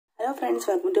Hello friends,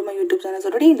 welcome to my YouTube channel.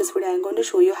 So today in this video I am going to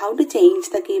show you how to change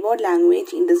the keyboard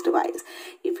language in this device.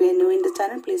 If you are new in the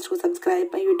channel, please do subscribe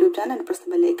my YouTube channel and press the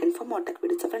bell icon for more tech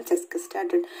videos. So friends, let's get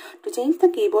started. To change the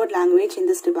keyboard language in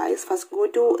this device, first go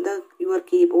to your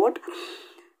keyboard,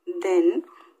 then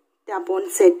tap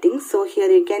on settings. So here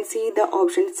you can see the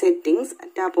option settings,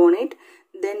 tap on it,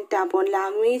 then tap on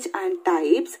language and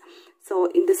types. So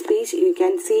in this page you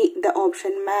can see the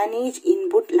option manage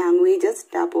input languages,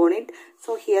 tap on it.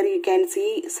 So here you can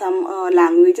see some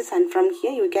languages, and from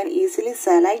here you can easily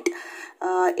select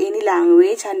any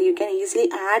language and you can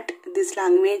easily add this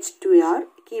language to your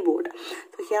keyboard.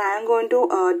 So here I am going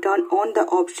to turn on the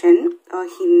option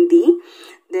Hindi,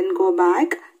 then go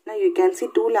back. Now you can see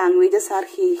two languages are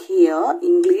here,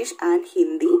 English and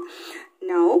Hindi.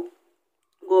 Now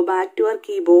go back to your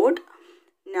keyboard.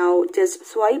 Now just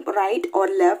swipe right or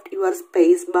left your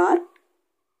space bar.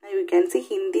 Now you can see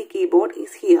Hindi keyboard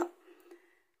is here.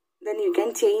 Then you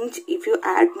can change if you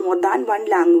add more than one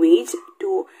language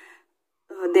to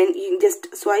then you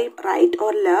just swipe right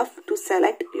or left to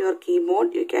select your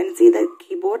keyboard. You can see the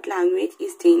keyboard language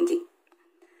is changing.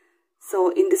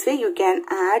 So in this way you can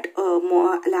add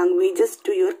more languages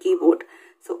to your keyboard.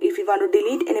 So if you want to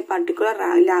delete any particular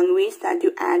language that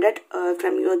you added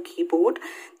from your keyboard,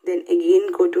 then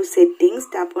again go to settings,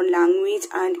 tap on language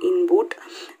and input,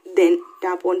 then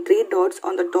tap on three dots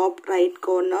on the top right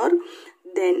corner,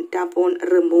 then tap on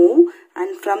remove,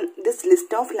 and from this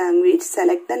list of language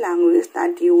select the language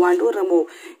that you want to remove.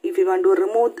 If you want to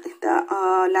remove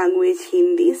the language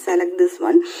Hindi, select this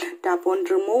one, tap on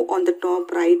remove on the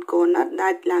top right corner,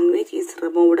 that language is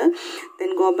removed.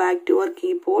 Then go back to your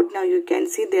keyboard. Now you can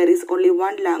see there is only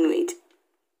one language.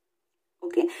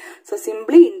 Okay, so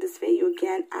simply in this way you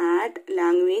can add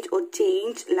language or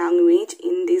change language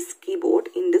in this keyboard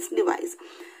in this device.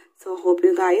 So hope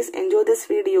you guys enjoy this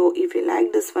video. If you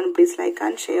like this one, please like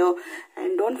and share,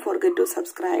 and don't forget to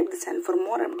subscribe the channel for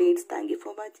more updates. Thank you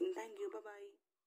for watching. Thank you. Bye bye.